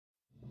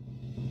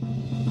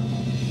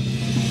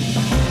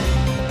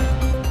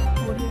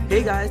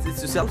Hey guys,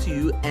 it's Susel to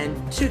you,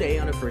 and today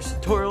on the first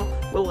tutorial,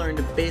 we'll learn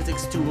the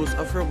basics tools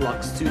of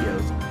Roblox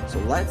Studios. So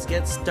let's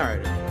get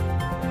started.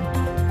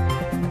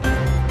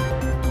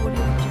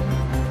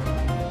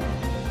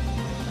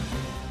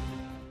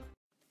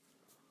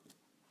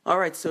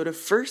 Alright, so the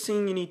first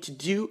thing you need to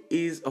do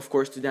is, of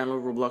course, to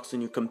download Roblox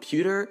on your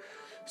computer.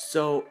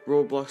 So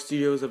Roblox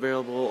Studio is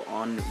available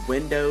on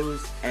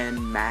Windows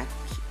and Mac.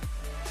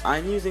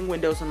 I'm using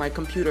Windows on my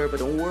computer,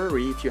 but don't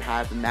worry, if you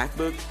have a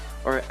MacBook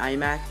or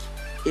iMac,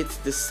 it's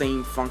the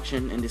same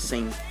function and the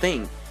same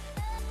thing.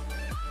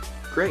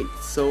 Great,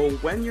 so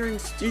when you're in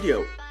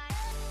Studio,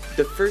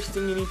 the first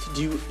thing you need to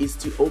do is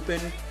to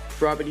open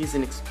Properties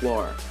and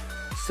Explore.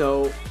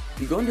 So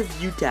you go in the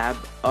View tab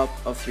up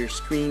of your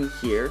screen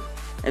here,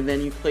 and then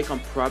you click on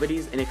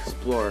Properties and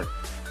Explore,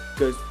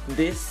 because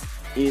this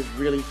is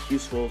really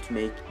useful to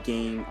make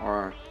game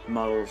or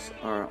models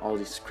or all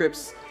these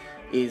scripts.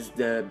 Is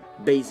the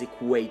basic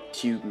way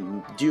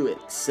to do it.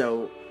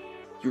 So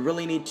you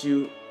really need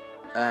to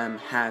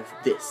have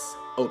this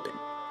open.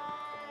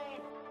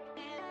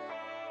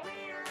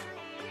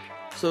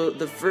 So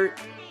the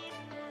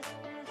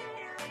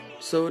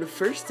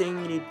first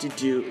thing you need to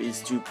do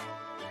is to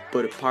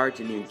put a part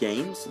in your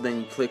game. So then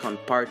you click on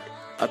part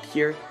up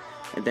here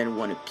and then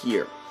one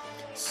appear.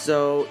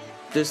 So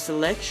the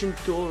selection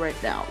tool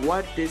right now,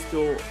 what this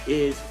tool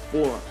is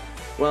for,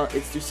 well,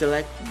 it's to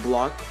select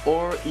block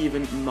or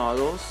even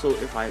model. So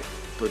if I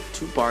put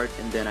two parts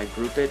and then I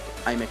group it,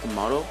 I make a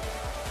model.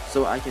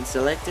 So I can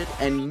select it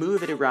and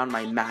move it around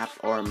my map,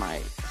 or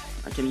I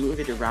can move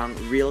it around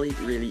really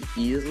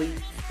easily.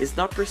 It's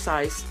not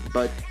precise,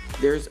 but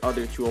there's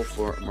other tool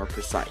for more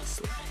precise.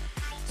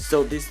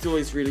 So this tool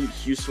is really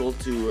useful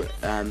to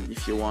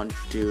if you want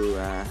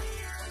to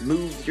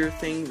move your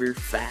thing very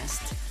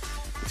fast.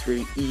 It's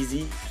really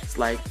easy. It's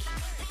like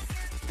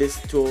this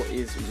tool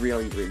is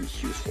really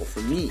useful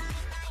for me.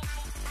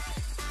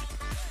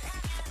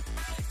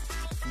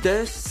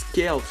 The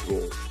scale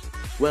tool.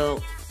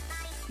 Well,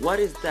 what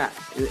is that?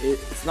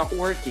 It's not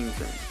working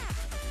for me.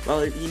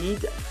 Well, you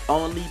need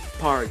only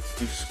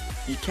parts.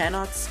 You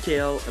cannot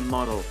scale a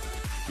model.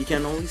 You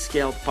can only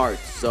scale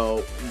parts.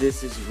 So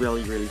this is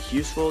really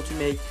useful to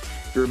make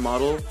your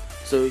model.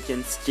 So you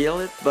can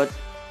scale it, but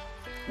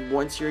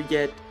once you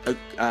get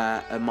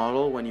a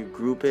model, when you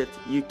group it,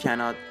 you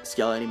cannot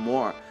scale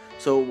anymore.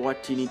 So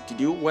what you need to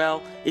do,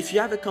 well, if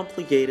you have a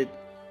complicated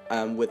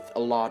with a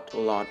lot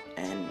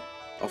and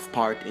of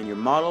part in your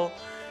model,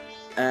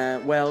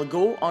 well,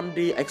 go on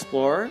the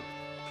Explorer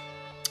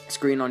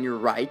screen on your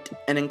right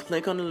and then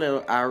click on the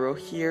little arrow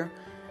here,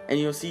 and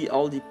you'll see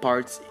all the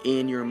parts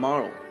in your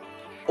model.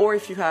 Or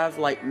if you have,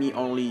 like me,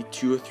 only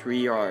 2 or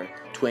 3 or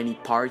 20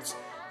 parts,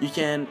 you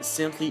can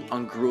simply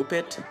ungroup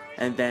it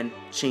and then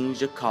change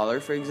the color,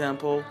 for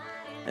example,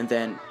 and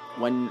then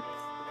when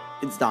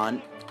it's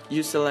done,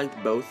 you select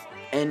both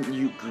and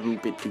you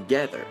group it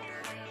together.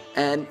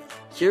 And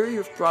here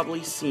you've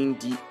probably seen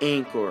the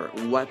anchor.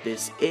 What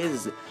this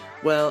is,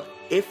 well,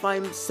 if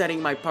I'm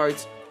setting my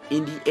parts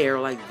in the air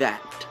like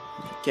that,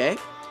 okay,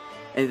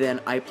 and then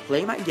I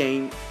play my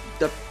game,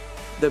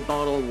 the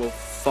model will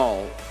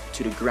fall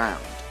to the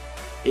ground.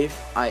 If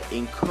I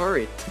anchor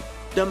it,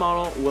 the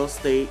model will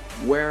stay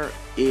where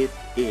it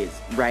is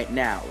right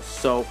now.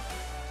 So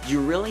you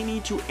really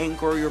need to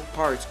anchor your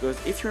parts, because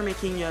if you're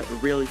making a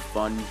really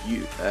fun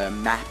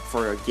map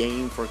for a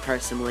game, for a car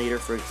simulator,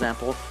 for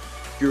example,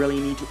 you really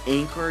need to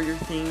anchor your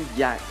thing,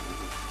 yeah,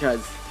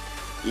 because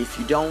if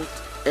you don't,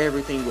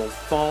 everything will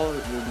fall.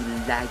 It will be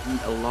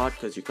laggy a lot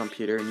because your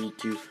computer need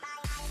to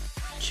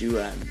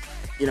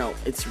you know,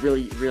 it's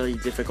really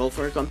difficult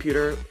for a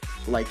computer,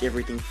 like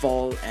everything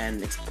fall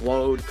and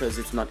explode because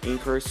it's not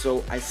anchored.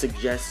 So I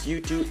suggest you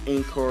to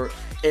anchor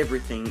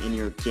everything in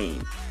your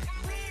game.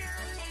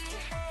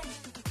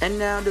 And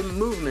now the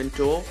movement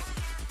tool.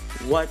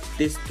 What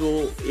this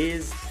tool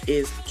is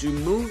to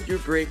move your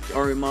brick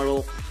or your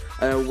model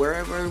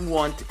wherever you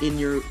want in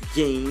your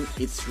game.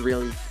 It's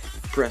really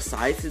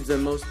precise. It's the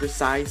most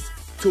precise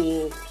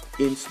tool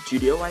in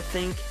Studio, I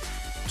think,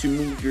 to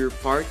move your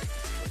part.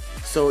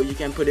 So you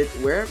can put it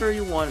wherever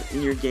you want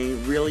in your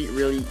game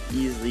really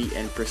easily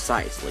and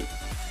precisely.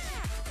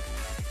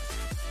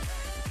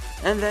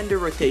 And then the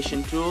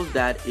rotation tool,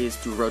 that is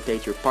to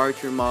rotate your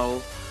part, your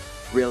model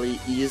really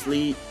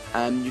easily.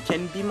 You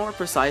can be more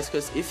precise,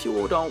 because if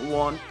you don't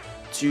want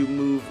to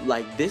move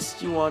like this,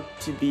 you want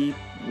to be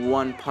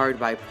one part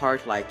by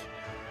part, like,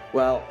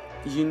 well,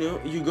 you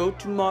know, you go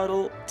to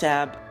Model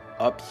tab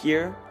up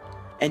here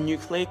and you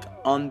click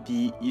on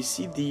you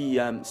see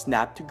the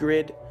snap to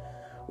grid.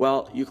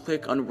 Well, you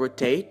click on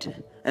rotate,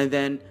 and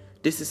then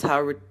this is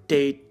how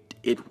rotate.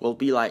 It will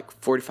be like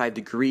 45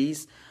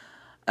 degrees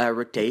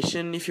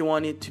rotation if you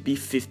want it to be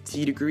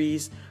 50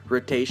 degrees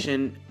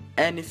rotation,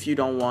 and if you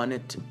don't want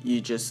it,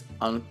 you just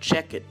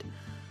uncheck it.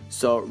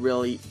 So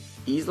really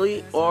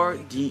easily. Or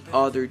the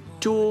other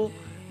tool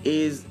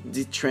is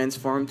the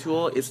transform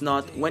tool. It's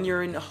not, when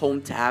you're in the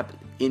home tab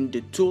in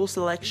the tool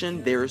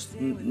selection, there's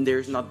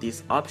not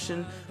this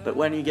option, but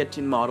when you get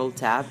to model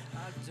tab,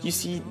 you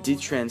see the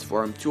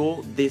transform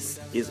tool. This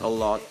is a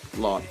lot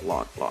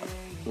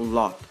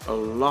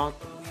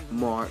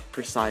more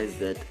precise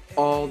than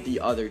all the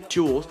other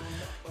tools.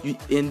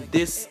 In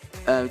this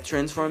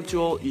transform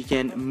tool, you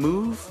can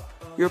move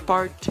your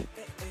part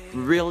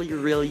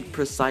really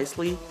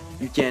precisely.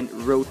 You can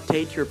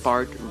rotate your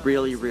part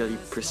really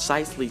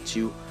precisely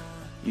too.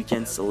 You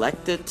can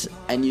select it,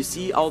 and you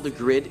see all the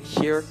grid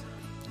here.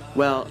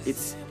 Well,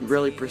 it's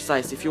really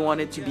precise. If you want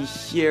it to be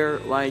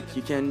here, like,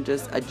 you can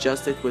just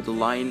adjust it with a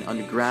line on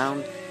the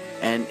ground,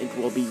 and it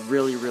will be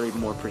really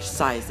more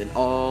precise than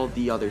all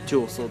the other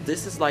tools. So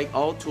this is like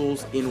all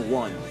tools in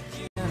one.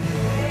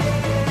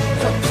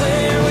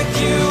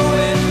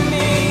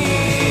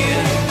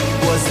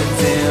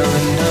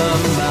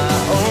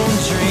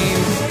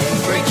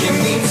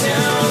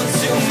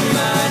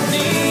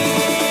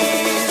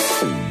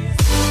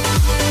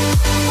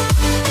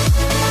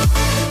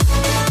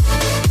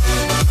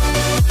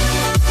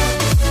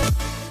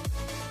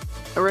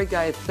 Alright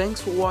guys,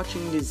 thanks for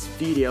watching this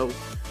video,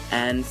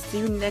 and see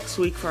you next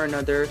week for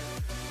another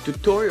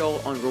tutorial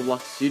on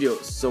Roblox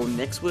Studios. So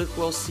next week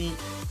we'll see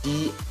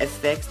the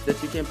effects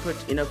that you can put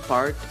in a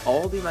part,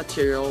 all the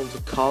material,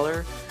 the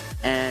color,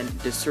 and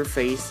the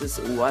surfaces,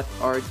 what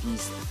are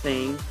these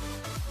things,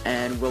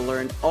 and we'll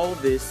learn all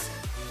this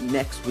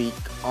next week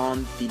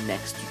on the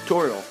next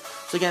tutorial.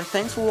 So again,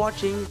 thanks for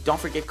watching. Don't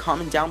forget,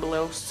 comment down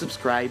below,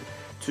 subscribe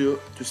to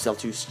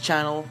Celtius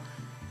channel,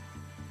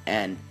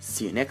 and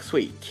see you next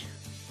week.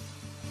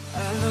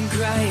 I look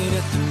right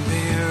at the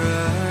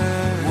mirror,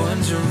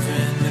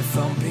 wondering if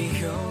I'll be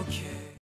okay.